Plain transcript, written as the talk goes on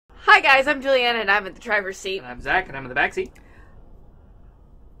Hi guys, I'm Juliana and I'm in the driver's seat. And I'm Zach and I'm in the backseat.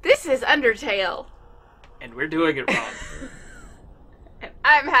 This is Undertale. And we're doing it wrong. And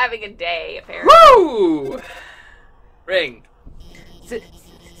I'm having a day, apparently. Woo! Ring.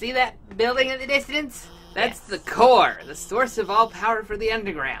 See that building in the distance? That's the core, the source of all power for the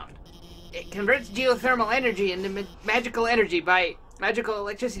underground. It converts geothermal energy into magical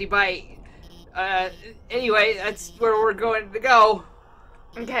electricity by... anyway, that's where we're going to go.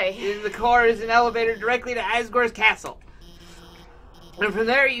 Okay. The core is an elevator directly to Asgore's castle. And from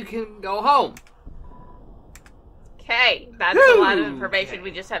there you can go home. Okay, that's a lot of information. Okay.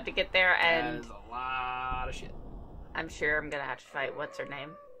 We just have to get there and... That is a lot of shit. I'm sure I'm gonna have to fight what's her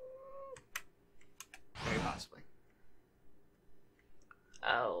name. Very possibly.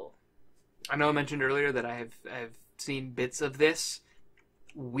 Oh. I know I mentioned earlier that I've seen bits of this.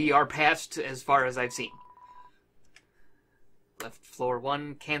 We are past as far as I've seen. Left floor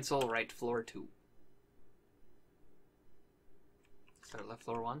 1, cancel, right floor 2. Start left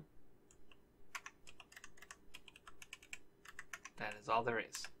floor 1. That is all there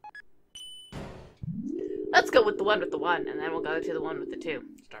is. Let's go with the one, and then we'll go to the one with the 2.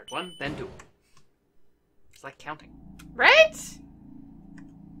 Start 1, then 2. It's like counting. Right?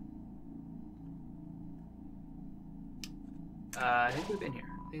 I think we've been here.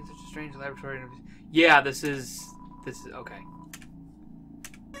 Things such a strange laboratory. Yeah, this is okay.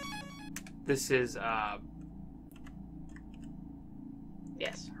 This is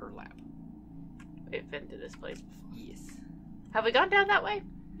Yes. her lab. We've been to this place before. Yes. Have we gone down that way?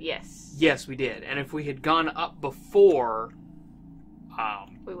 Yes. Yes, we did. And if we had gone up before,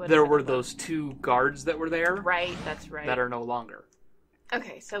 there were those 2 guards that were there. Right, that's right. That are no longer.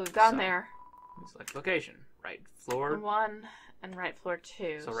 Okay, so we've gone there. Select location. Right floor. 1 and right floor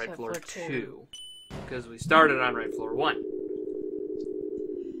 2. So right floor 2. Because we started on right floor 1.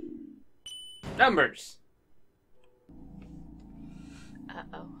 Numbers.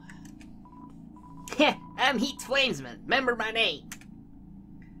 Uh-oh. I'm Heat Flamesman. Remember my name.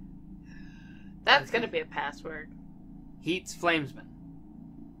 That's gonna be a password. Heat's Flamesman.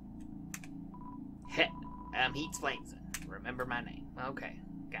 Heh, I'm Heat's Flamesman. Remember my name. Okay,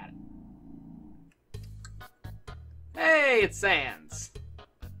 got it. Hey, it's Sans.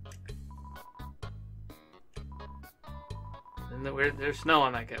 And there's snow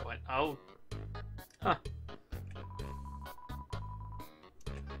on that guy. What? Oh. Huh.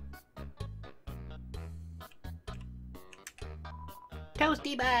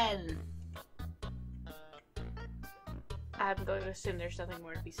 Toasty bun. I'm going to assume there's nothing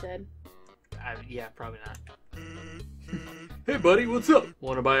more to be said. Yeah, probably not. Hey, buddy, what's up?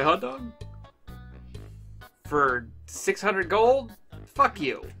 Want to buy a hot dog? For 600 gold? Fuck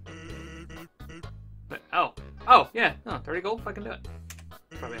you. But, oh, yeah. Oh, 30 gold? Fucking do it.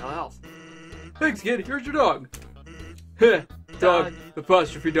 Probably hella health. Thanks, kid. Here's your dog. Heh. Dog.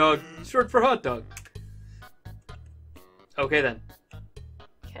 Apostrophe dog. Short for hot dog. Okay, then.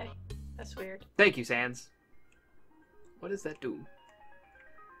 Okay. That's weird. Thank you, Sans. What does that do?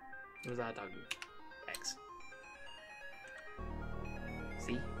 What does a hot dog do? X.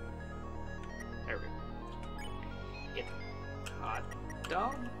 See? There we go. Get hot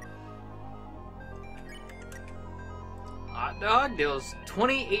dog. Hot dog deals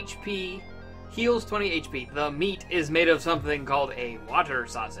 20 HP, heals 20 HP. The meat is made of something called a water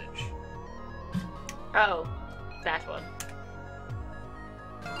sausage. Oh, that one.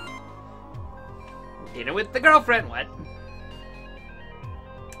 Dinner with the girlfriend, what?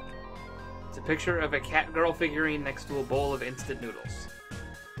 It's a picture of a cat girl figurine next to a bowl of instant noodles.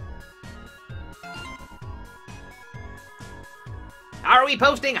 Are we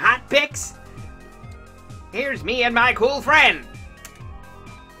posting hot pics? Here's me and my cool friend.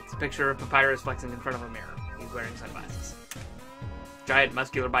 It's a picture of Papyrus flexing in front of a mirror. He's wearing sunglasses. Giant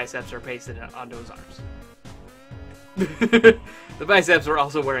muscular biceps are pasted onto his arms. The biceps were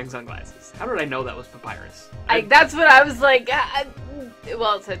also wearing sunglasses. How did I know that was Papyrus? That's what I was like.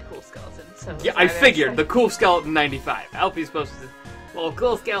 Well, it said cool skeleton. So Yeah, I figured. The cool skeleton 95. Alfie's supposed to... Well,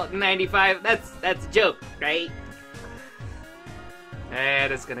 cool skeleton 95, that's a joke, right?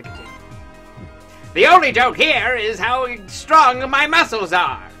 And it's gonna continue. The only joke here is how strong my muscles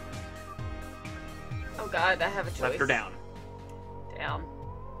are. Oh god, I have a choice. Left or down? Down.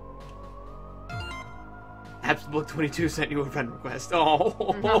 Napstablook 22 sent you a friend request. Oh.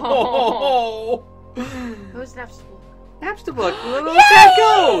 No. Who's Napstablook? Napstablook, little cat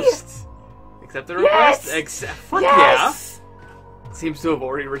ghost. Accept the request. Yes! Fuck Yes! yeah. Seems to have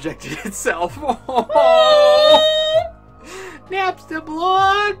already rejected itself. Oh.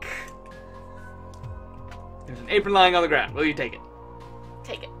 Napstablook. There's an apron lying on the ground. Will you take it?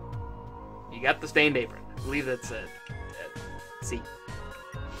 Take it. You got the stained apron. I believe that's a C.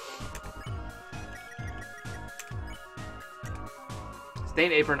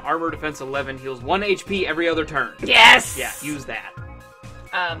 Stained apron, armor defense 11, heals 1 HP every other turn. Yes! Yeah, use that.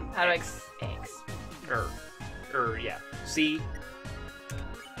 How do I... X. Yeah. C.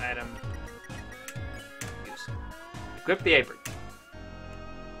 Item. Use. Equip the apron.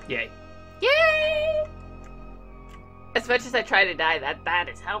 Yay. Yay! As much as I try to die, that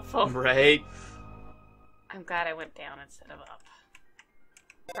is helpful. Right. I'm glad I went down instead of up.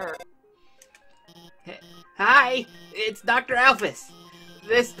 Hi, it's Dr. Alphys.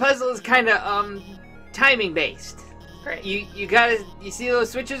 This puzzle is kind of, timing based. Great. You see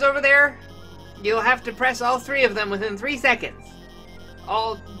those switches over there? You'll have to press all 3 of them within 3 seconds.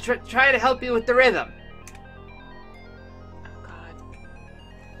 I'll try to help you with the rhythm.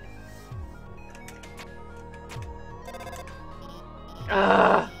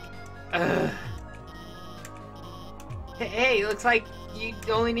 Oh, God. Hey, looks like you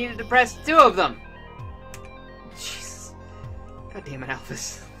only needed to press 2 of them. Jesus. God damn it,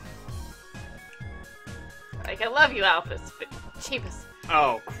 Alphys. Like, I love you, Alphys, but cheapest.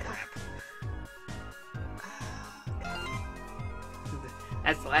 Oh, crap.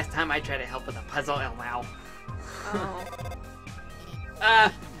 That's the last time I try to help with a puzzle. Oh, wow.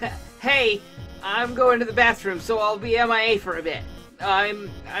 Oh. Hey, I'm going to the bathroom, so I'll be MIA for a bit. I'm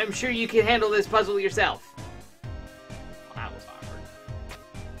sure you can handle this puzzle yourself. Well, that was awkward.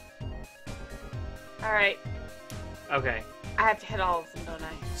 Alright. Okay. I have to hit all of them, don't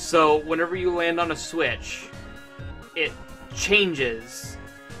I? So, whenever you land on a switch, it changes.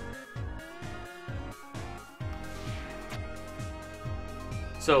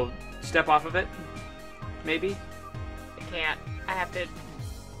 So, step off of it, maybe? I can't. I have to... It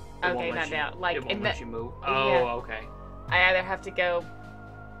won't Okay, let not you- now. Like, it won't in let the... you move. Yeah. Oh, okay. I either have to go...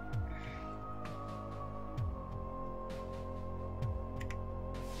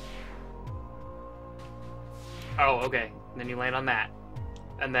 Oh, okay. Then you land on that.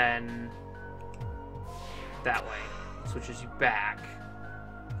 And then... that way. Switches you back.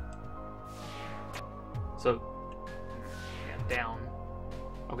 So... yeah, down.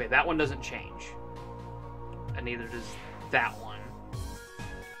 Okay, that one doesn't change. And neither does that one.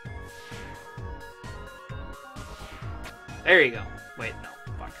 There you go. Wait, no.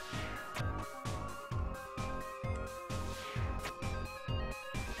 Fuck.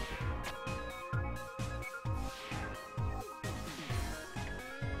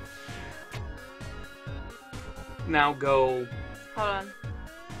 Now go... Hold on.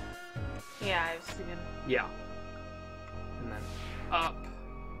 Yeah, I was thinking... yeah. And then up.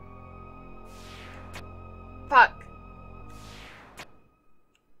 Fuck.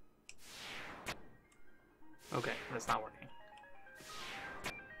 Okay, that's not working.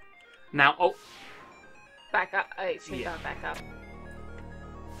 Now, oh, Back up. I should Yeah. go back up.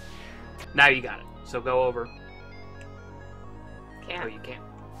 now you got it. So go over. Can't. Oh, you can't.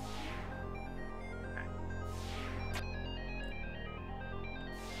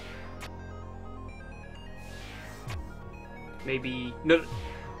 Maybe no.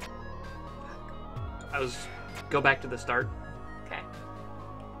 Go back to the start. Okay.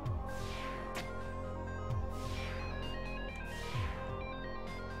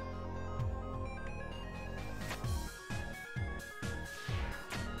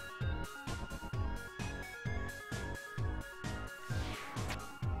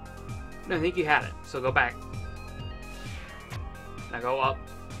 No, I think you had it. So go back. Now go up.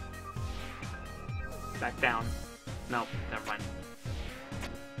 Back down. No, never mind.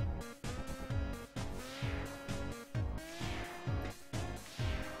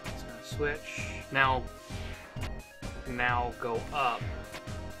 It's gonna switch. Now go up.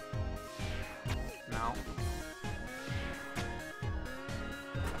 No.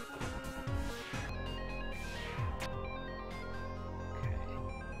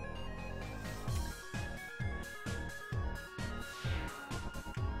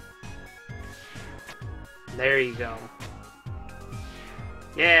 There you go.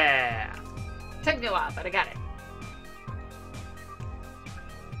 Yeah! Took me a while, but I got it.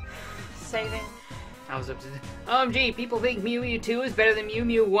 Saving. I was up to... OMG, people think Mew Mew 2 is better than Mew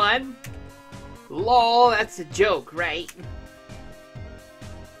Mew 1? Lol, that's a joke, right?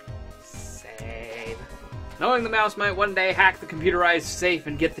 Save. Knowing the mouse might one day hack the computerized safe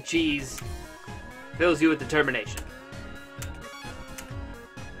and get the cheese fills you with determination.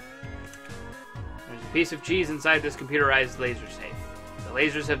 There's a piece of cheese inside this computerized laser safe. The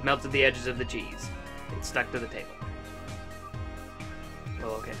lasers have melted the edges of the cheese. It's stuck to the table.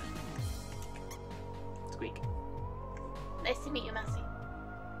 Well, okay. Squeak. Nice to meet you, Mousy.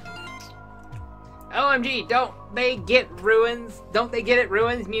 OMG, don't they get Ruins? Don't they get it?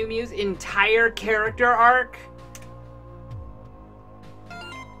 Ruins Mew Mew's entire character arc?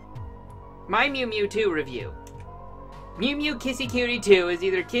 My Mew Mew 2 review. Mew Mew Kissy Cutie 2 is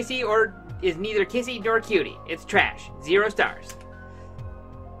either kissy or is neither kissy nor cutie. It's trash. 0 stars.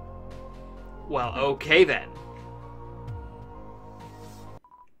 Well, okay then.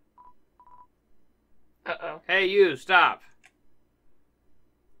 Uh-oh. Hey you, stop.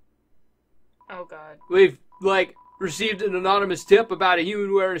 Oh god. We've, received an anonymous tip about a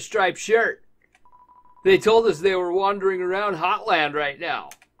human wearing a striped shirt. They told us they were wandering around Hotland right now.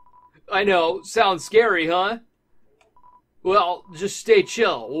 I know, sounds scary, huh? Well, just stay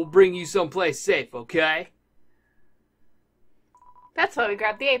chill. We'll bring you someplace safe, okay? That's why we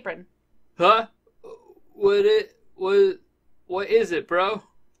grabbed the apron. Huh? What is it, bro?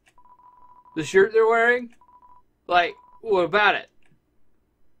 The shirt they're wearing? What about it?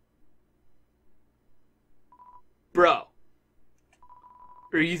 Bro.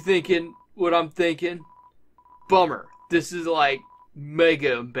 Are you thinking what I'm thinking? Bummer. This is,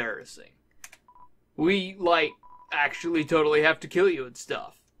 mega embarrassing. We, actually totally have to kill you and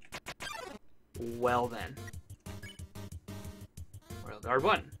stuff. Well then. Royal Guard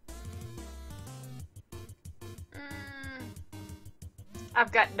 1.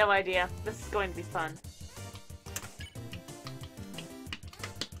 I've got no idea. This is going to be fun.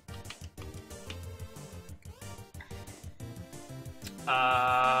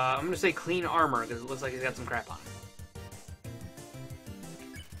 I'm gonna say clean armor because it looks like he's got some crap on him.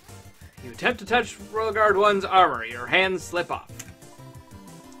 You attempt to touch Royal Guard 1's armor. Your hands slip off.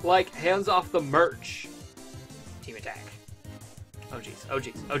 Hands off the merch. Team attack. Oh jeez, oh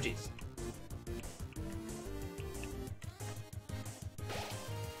jeez, oh jeez.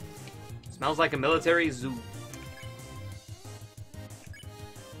 Smells like a military zoo.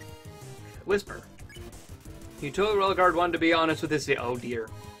 Whisper. You told Royal Guard 1 to be honest with this. Oh dear.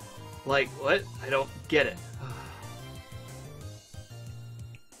 What? I don't get it.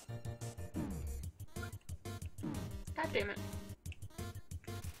 God damn it.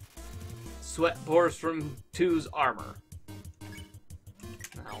 Sweat pours from 2's armor.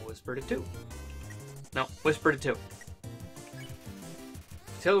 Now whisper to 2. No, whisper to 2.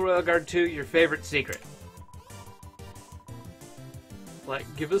 Tell Royal Guard 2 your favorite secret.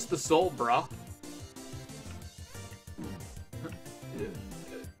 Give us the soul, bruh.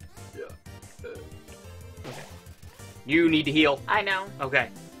 Okay. You need to heal. I know. Okay.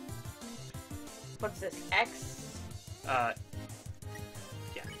 What's this? X? Yeah.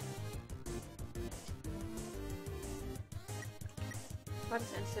 What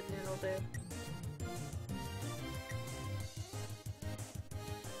does instant noodle do?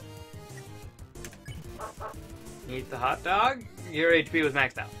 Eat the hot dog? Your HP was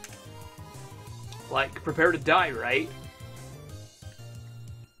maxed out. Prepare to die, right?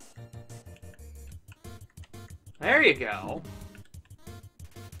 There you go.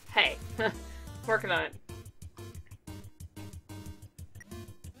 Hey. Working on it.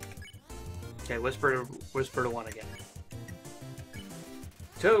 Okay, whisper to 1 again.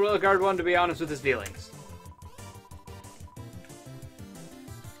 Tell the Royal Guard 1 to be honest with his feelings.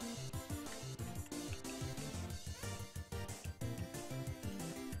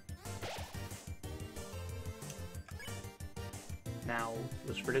 Now,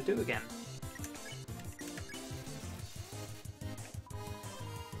 whisper to 2 again.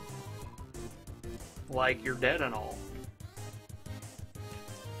 You're dead and all.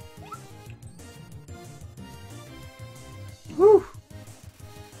 Whew!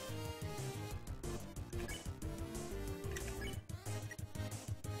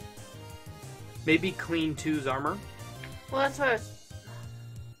 Maybe clean 2's armor? Well, that's what I was...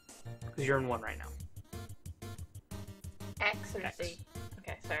 Because you're in 1 right now. X or X. Z?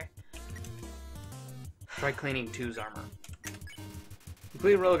 Okay, sorry. Try cleaning 2's armor.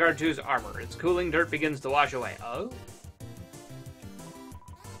 Clean Royal Guard 2's armor. Its cooling dirt begins to wash away. Oh?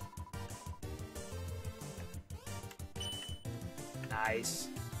 Nice.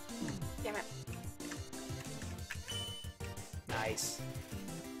 Damn it. Nice.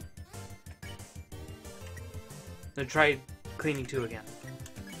 Now try cleaning 2 again.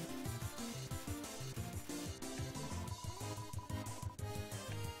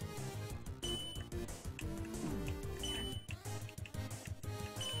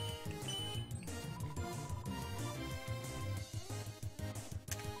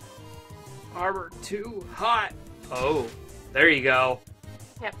 Armor too hot. Oh, there you go.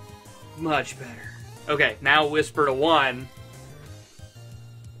 Yep. Much better. Okay, now whisper to 1.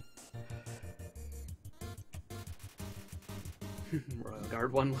 Royal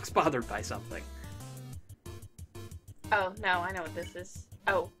Guard 1 looks bothered by something. Oh, no, I know what this is.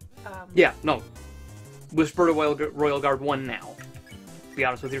 Oh, Yeah, no. Whisper to Royal Guard 1 now. Be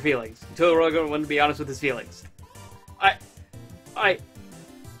honest with your feelings. Tell Royal Guard 1 to be honest with his feelings. Damn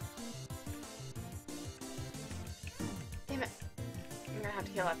it. I'm gonna have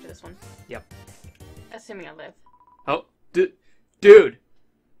to heal after this one. Yep. Assuming I live. Oh, dude.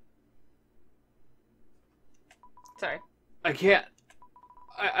 Sorry. I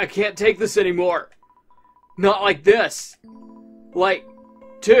can't take this anymore. Not like this. Like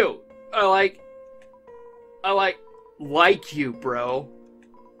I like you, bro.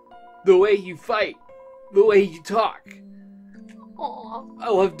 The way you fight. The way you talk. Aww. I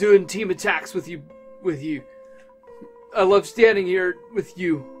love doing team attacks with you. I love standing here with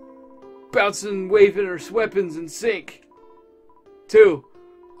you. Bouncing, waving our weapons in sync. 2,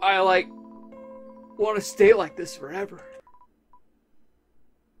 I want to stay like this forever.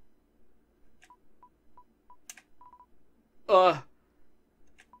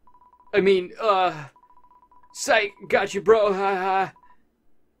 Psych, got you, bro, haha.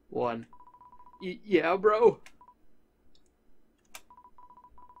 1. Yeah, bro?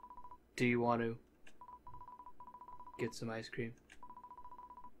 Do you want to get some ice cream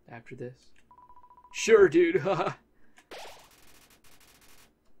after this? Sure, dude, haha.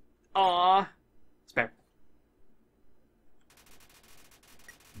 Aww. Spare.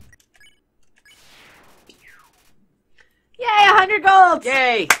 Yay, 100 gold!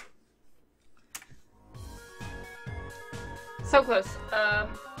 Yay! So close.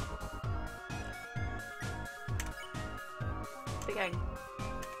 Big egg.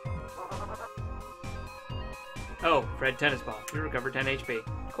 Oh, red tennis ball. You recover 10 HP.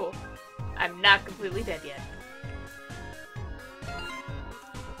 Cool. I'm not completely dead yet.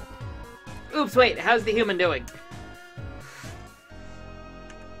 Oops, wait, how's the human doing?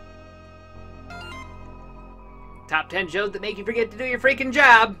 Top 10 shows that make you forget to do your freaking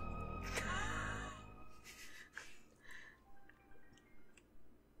job.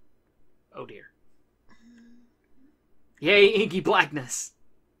 Oh dear. Yay, inky blackness.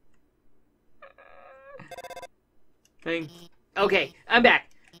 Thing. Okay, I'm back.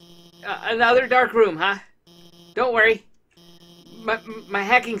 Another dark room, huh? Don't worry. My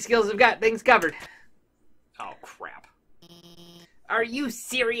hacking skills have got things covered. Oh, crap. Are you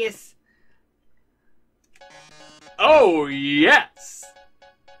serious? Oh, yes!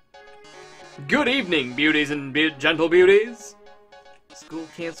 Good evening, beauties and gentle beauties. School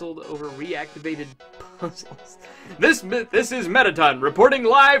canceled over reactivated puzzles. This is Metaton reporting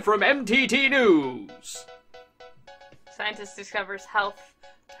live from MTT News. Scientist discovers health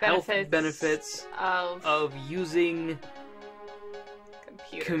benefits of using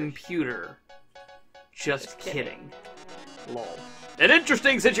computer. Just kidding. Lol. An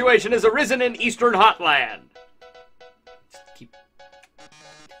interesting situation has arisen in Eastern Hotland.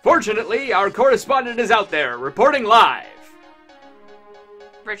 Fortunately, our correspondent is out there, reporting live.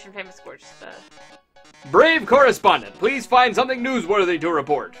 Rich and famous gorgeous. Brave correspondent, please find something newsworthy to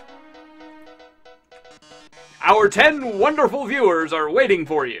report. Our 10 wonderful viewers are waiting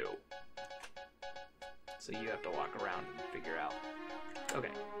for you. So you have to walk around and figure out. Okay.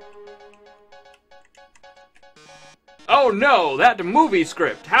 Oh no, that movie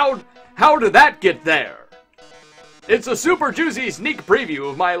script. How did that get there? It's a super juicy sneak preview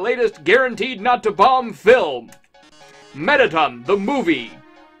of my latest guaranteed not to bomb film. Metaton, the movie.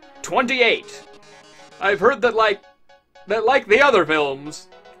 28. I've heard that like the other films,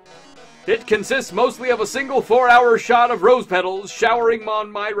 it consists mostly of a single 4-hour shot of rose petals showering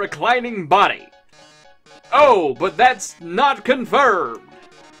on my reclining body. Oh, but that's not confirmed.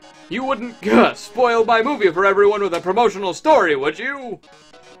 You wouldn't spoil my movie for everyone with a promotional story, would you?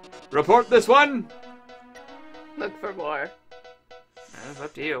 Report this one? Look for more. That's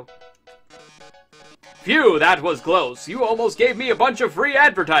up to you. Phew, that was close. You almost gave me a bunch of free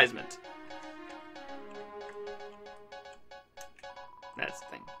advertisement. That's the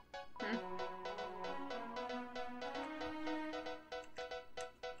thing.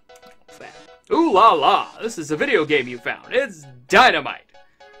 What's that? Ooh la la! This is a video game you found. It's Dynamite.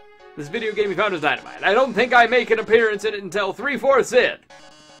 This video game you found is Dynamite. I don't think I make an appearance in it until 3/4 in.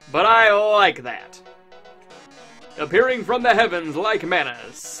 But I like that. Appearing from the heavens like manna,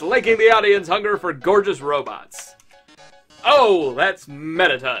 slaking the audience hunger for gorgeous robots. Oh, that's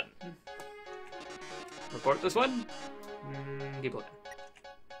Metaton. Report this one? Keep looking.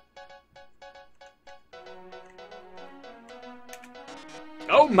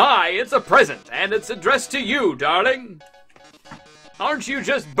 Oh my, it's a present, and it's addressed to you, darling. Aren't you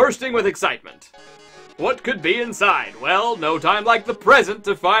just bursting with excitement? What could be inside? Well, no time like the present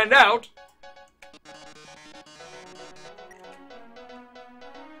to find out.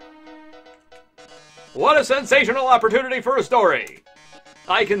 What a sensational opportunity for a story!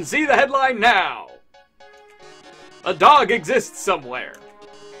 I can see the headline now. A dog exists somewhere.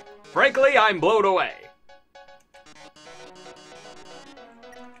 Frankly, I'm blown away.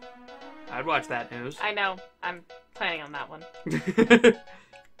 I'd watch that news. I know. I'm planning on that one.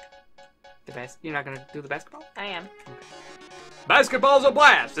 You're not gonna do the basketball? I am. Okay. Basketball's a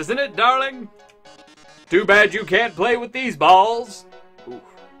blast, isn't it, darling? Too bad you can't play with these balls. Oof.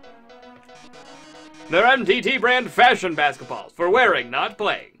 They're MTT brand fashion basketballs for wearing, not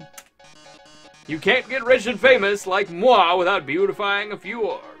playing. You can't get rich and famous like moi without beautifying a few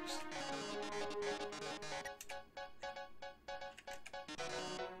orbs.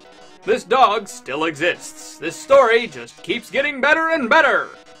 This dog still exists. This story just keeps getting better and better.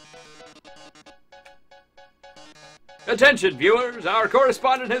 Attention, viewers, our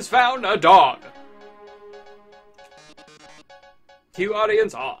correspondent has found a dog. Cue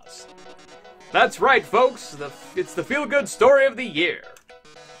audience Oz. That's right, folks. It's the feel-good story of the year.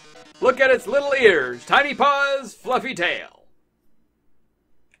 Look at its little ears, tiny paws, fluffy tail.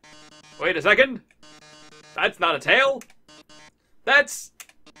 Wait a second. That's not a tail. That's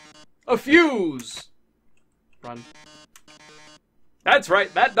a fuse. Run. That's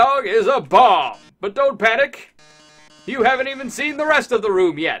right, that dog is a bomb. But don't panic. You haven't even seen the rest of the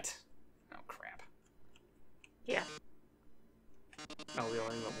room yet. Oh, crap. Yeah. Oh, the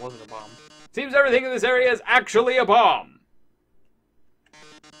only thing that wasn't a bomb. Seems everything in this area is actually a bomb.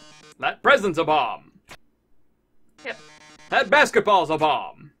 That present's a bomb. Yep. That basketball's a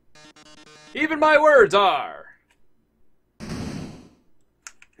bomb. Even my words are.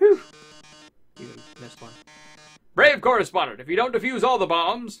 Whew. You missed one. Brave correspondent, if you don't defuse all the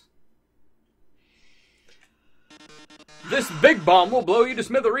bombs, this big bomb will blow you to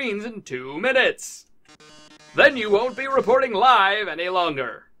smithereens in 2 minutes. Then you won't be reporting live any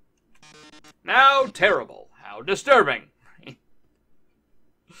longer. How terrible. How disturbing.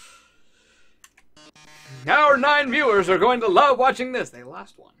 Our 9 viewers are going to love watching this. They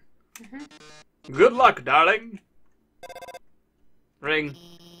lost one. Good luck, darling. Ring.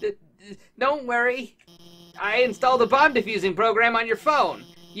 Don't worry. I installed a bomb defusing program on your phone.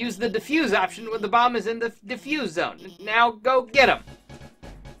 Use the defuse option when the bomb is in the defuse zone. Now go get him.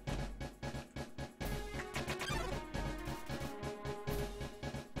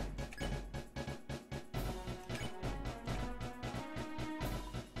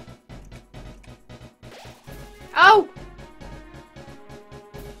 Oh!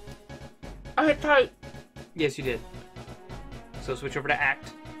 I hit tight. Yes, you did. So switch over to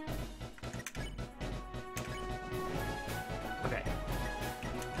act. Okay.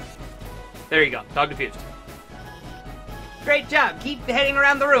 There you go. Dog defused. Great job. Keep heading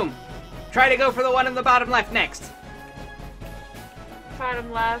around the room. Try to go for the one in the bottom left next.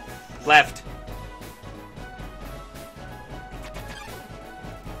 Bottom left. Left.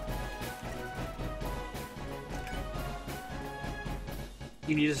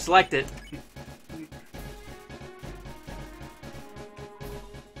 You need to select it.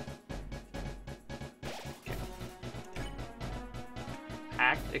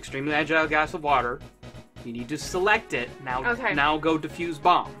 Act, extremely agile glass of water. You need to select it. Now, Okay. Now go defuse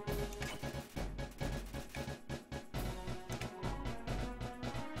bomb.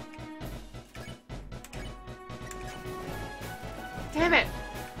 Damn it.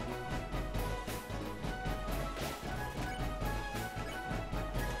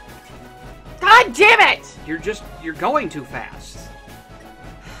 God damn it! You're going too fast.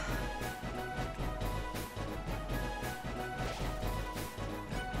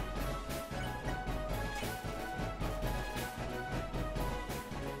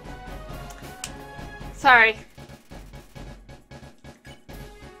 Sorry.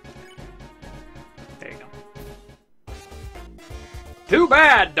 There you go. Too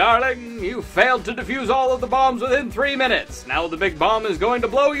bad, darling. You failed to defuse all of the bombs within 3 minutes. Now the big bomb is going to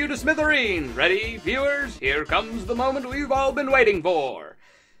blow you to smithereens. Ready, viewers? Here comes the moment we've all been waiting for.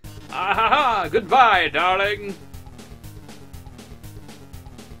 Ah ha ha! Goodbye, darling.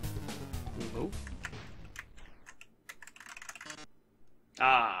 Move.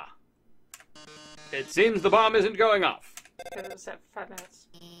 Ah. It seems the bomb isn't going off. Because it was at 5 minutes.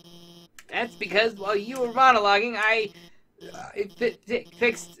 That's because while you were monologuing, I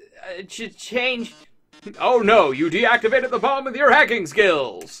fixed, changed. Oh no, you deactivated the bomb with your hacking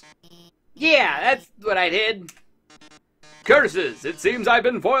skills. Yeah, that's what I did. Curses, it seems I've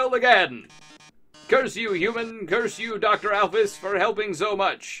been foiled again. Curse you, human, curse you, Dr. Alphys, for helping so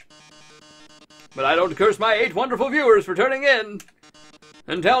much. But I don't curse my 8 wonderful viewers for turning in.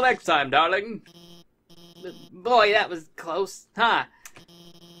 Until next time, darling. Boy, that was close, huh?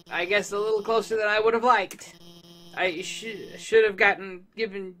 I guess a little closer than I would have liked. I should have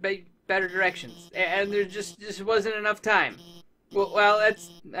given better directions, and there just wasn't enough time. Well, that's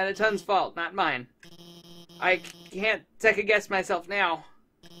Anatun's fault, not mine. I can't second guess myself now.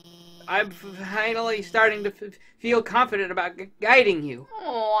 I'm finally starting to feel confident about guiding you.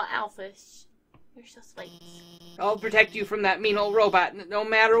 Oh, Alphys. You're so sweet. I'll protect you from that mean old robot, no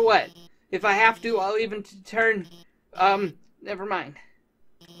matter what. If I have to, I'll even turn... never mind.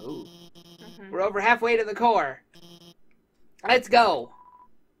 Ooh. We're over halfway to the core. Let's go.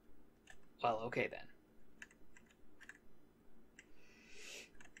 Well, okay then.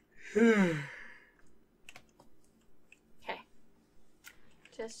 Okay.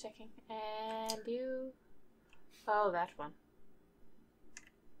 Just checking. And you... Oh, that one.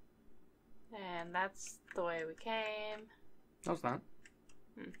 And that's the way we came. No, it's not.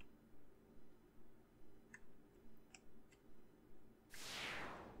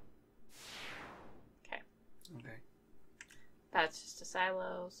 Okay. That's just a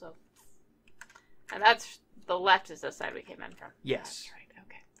silo, so... And that's... The left is the side we came in from. Yes. That's right,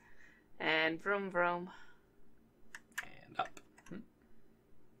 okay. And vroom vroom. And up.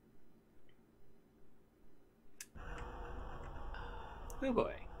 Oh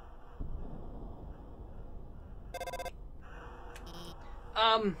boy.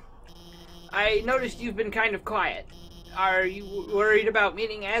 I noticed you've been kind of quiet. Are you worried about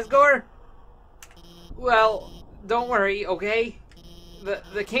meeting Asgore? Well, don't worry, okay?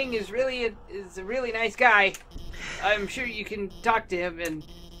 The king is a really nice guy. I'm sure you can talk to him, and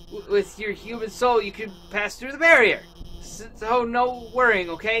with your human soul, you can pass through the barrier. So no worrying,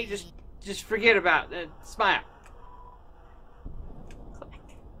 okay? Just forget about it. Smile. Click.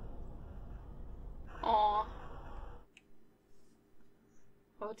 Aw.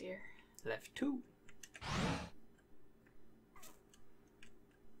 Oh dear. Left 2.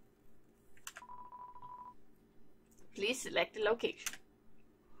 Please select a location.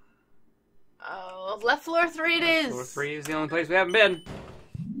 Oh, left floor 3 it is! Floor 3 is the only place we haven't been.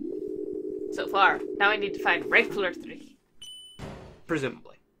 So far. Now I need to find right floor 3.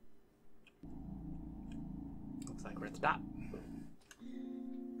 Presumably. Looks like we're at the top.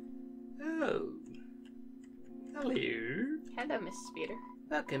 Oh. Hello. Hello, Mrs. Peter.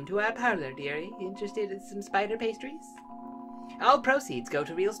 Welcome to our parlor, dearie. Interested in some spider pastries? All proceeds go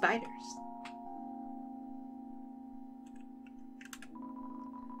to real spiders.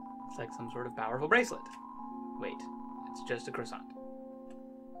 It's like some sort of powerful bracelet. Wait, it's just a croissant.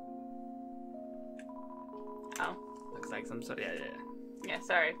 Oh. Looks like some sort of... Yeah. Yeah,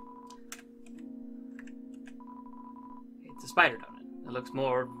 sorry. It's a spider donut. It looks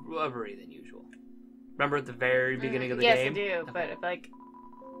more rubbery than usual. Remember at the very beginning of the yes, game? Yes, I do, Okay. but like...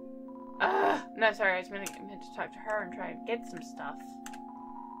 no, sorry, I was meant to talk to her and try and get some stuff.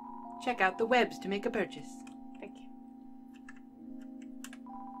 Check out the webs to make a purchase. Thank you.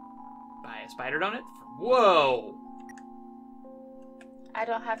 Buy a spider donut? Whoa! I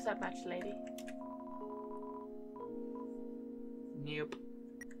don't have that much, lady. Nope.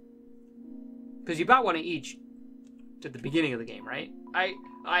 Because you bought one of each at the beginning of the game, right? I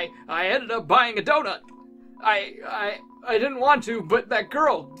ended up buying a donut. I didn't want to, but that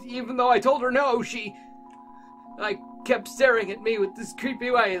girl, even though I told her no, she kept staring at me with this creepy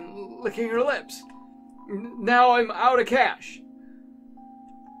way and licking her lips. Now I'm out of cash.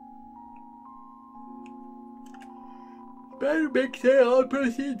 Better make sale, all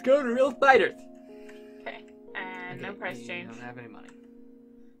proceeds go to real spiders. Okay, and no price change. I don't have any money.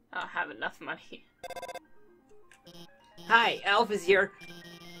 I don't have enough money. Hi, Alf is here.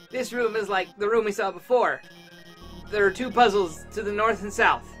 This room is like the room we saw before. There are 2 puzzles to the north and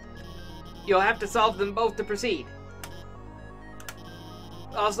south. You'll have to solve them both to proceed.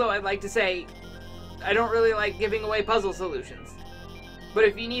 Also, I'd like to say, I don't really like giving away puzzle solutions. But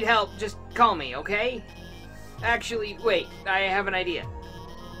if you need help, just call me, okay? Actually, wait, I have an idea.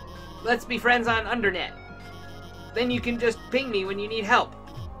 Let's be friends on Undernet. Then you can just ping me when you need help.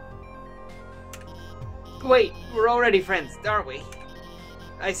 Wait, we're already friends, aren't we?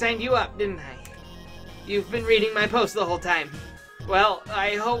 I signed you up, didn't I? You've been reading my post the whole time. Well,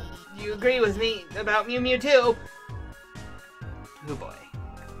 I hope you agree with me about Mew Mew too. Oh boy.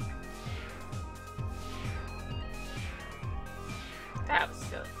 That was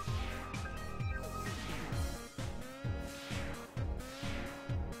silly.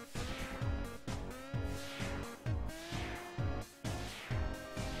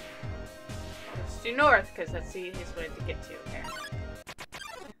 Let's do north, because that's the easiest way to get to there.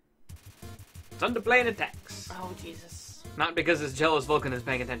 It's underplane attacks. Oh, Jesus. Not because this jealous Vulcan is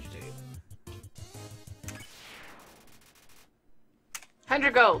paying attention to you.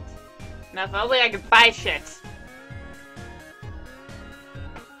 100 gold. Now if only I could buy shit.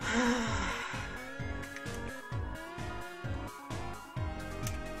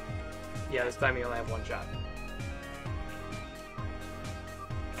 Yeah, this time you only have one shot.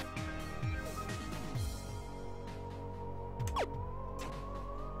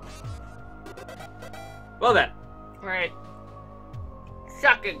 Well then. Right.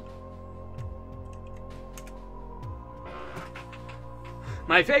 Shocking.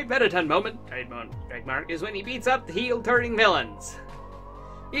 My favorite Mettaton moment, trademark, is when he beats up the heel-turning villains.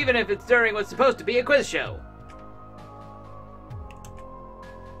 Even if it's during what's supposed to be a quiz show.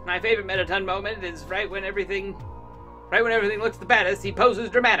 My favorite Mettaton moment is right when everything looks the baddest, he poses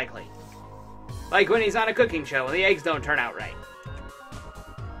dramatically. Like when he's on a cooking show and the eggs don't turn out right.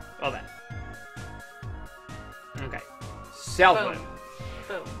 Well then. Okay. Self-win.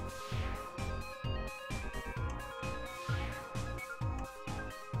 Boom.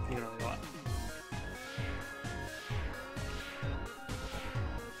 You can only go up.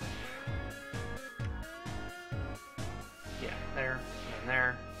 Yeah, there, and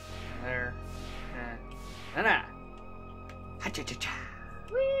there, and there, and ha-cha-cha-cha.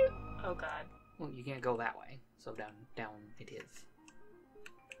 Woo. Oh god. Well, you can't go that way, so down it is.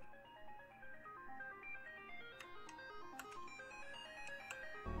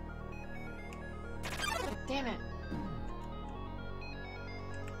 Damn it.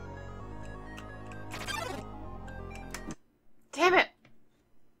 Damn it!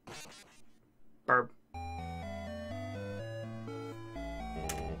 Burb.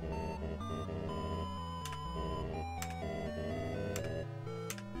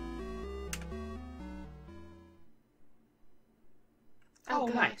 Oh,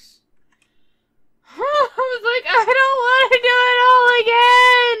 God. nice. I was like, I don't want to do it all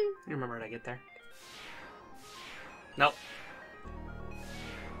again! You remember when I get there? Nope.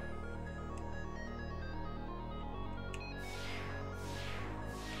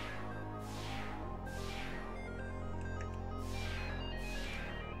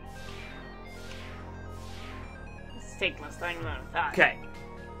 This take my time amount of time. Okay.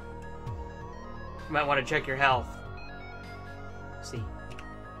 You might want to check your health. See.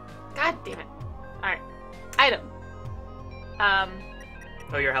 God damn it. Alright. Item.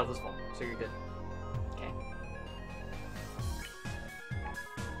 Oh, your health is full, so you're good. Okay.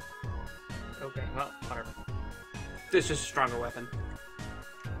 Okay, well, whatever. This is just a stronger weapon.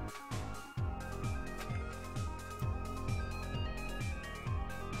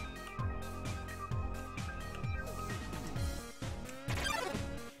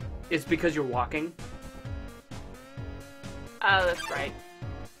 It's because you're walking. Oh, that's right.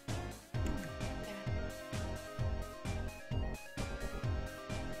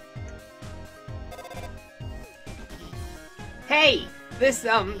 Hey! This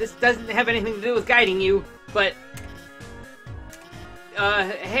doesn't have anything to do with guiding you, but...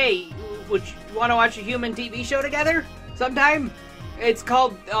 hey, would you want to watch a human TV show together? Sometime? It's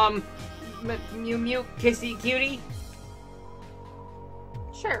called, Mew Mew Kissy Cutie?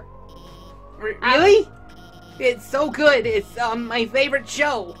 Sure. Really? It's so good. It's, my favorite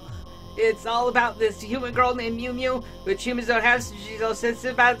show. It's all about this human girl named Mew Mew, which humans don't have, so she's all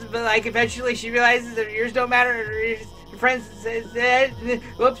sensitive about it, but, like, eventually she realizes that her ears don't matter, and her friends says,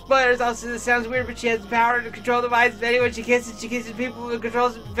 whoops, spoilers, also this sounds weird, but she has the power to control the minds of anyone she kisses people who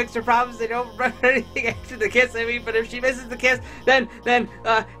controls and fix her problems. They don't run anything after the kiss, I mean, but if she misses the kiss, then,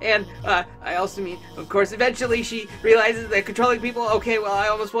 I also mean, of course, eventually she realizes that controlling people, okay, well, I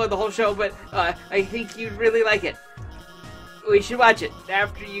almost spoiled the whole show, but, I think you'd really like it. We should watch it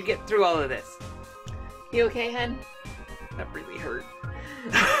after you get through all of this. You okay, hen? That really hurt.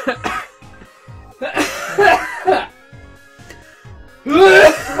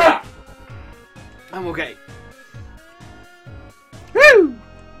 I'm okay. Woo!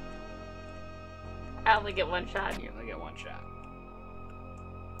 I only get one shot. You only get one shot.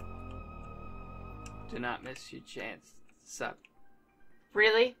 Do not miss your chance. Suck.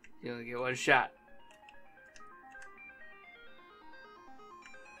 Really? You only get one shot.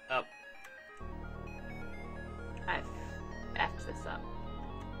 Up. I've effed this up.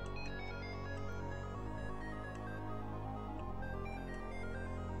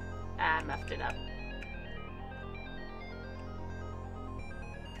 I muffed it up.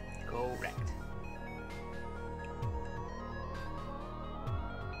 Correct.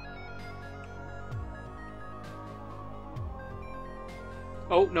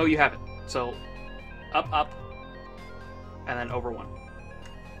 Oh, no, you haven't. So, up, and then over one.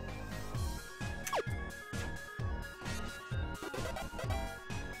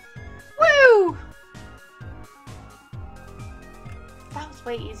 Woo! Found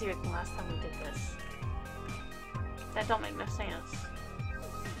That's way easier than last time we did this. That don't make no sense.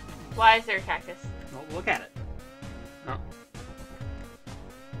 Why is there a cactus? Well, look at it. Oh.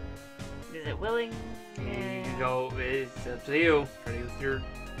 Is it willing? You can go. It's up to you. Try to use your.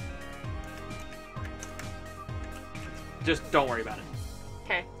 Just don't worry about it.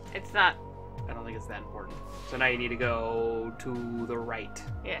 Okay, it's not. I don't think it's that important. So now you need to go to the right.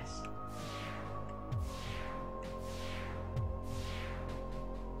 Yes.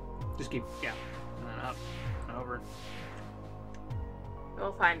 Just keep, yeah. And then up and over.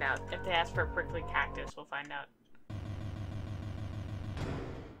 We'll find out. If they ask for a prickly cactus, we'll find out.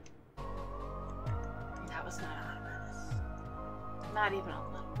 That was not on purpose. Not even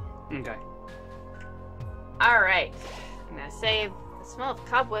a little bit. Okay. Alright. I'm gonna save. The smell of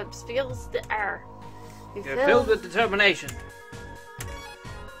cobwebs fills the air. You're filled with determination.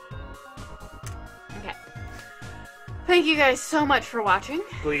 Okay. Thank you guys so much for watching.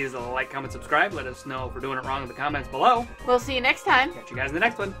 Please like, comment, subscribe. Let us know if we're doing it wrong in the comments below. We'll see you next time. Catch you guys in the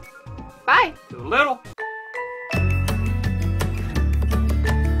next one. Bye. Toodle-doodle.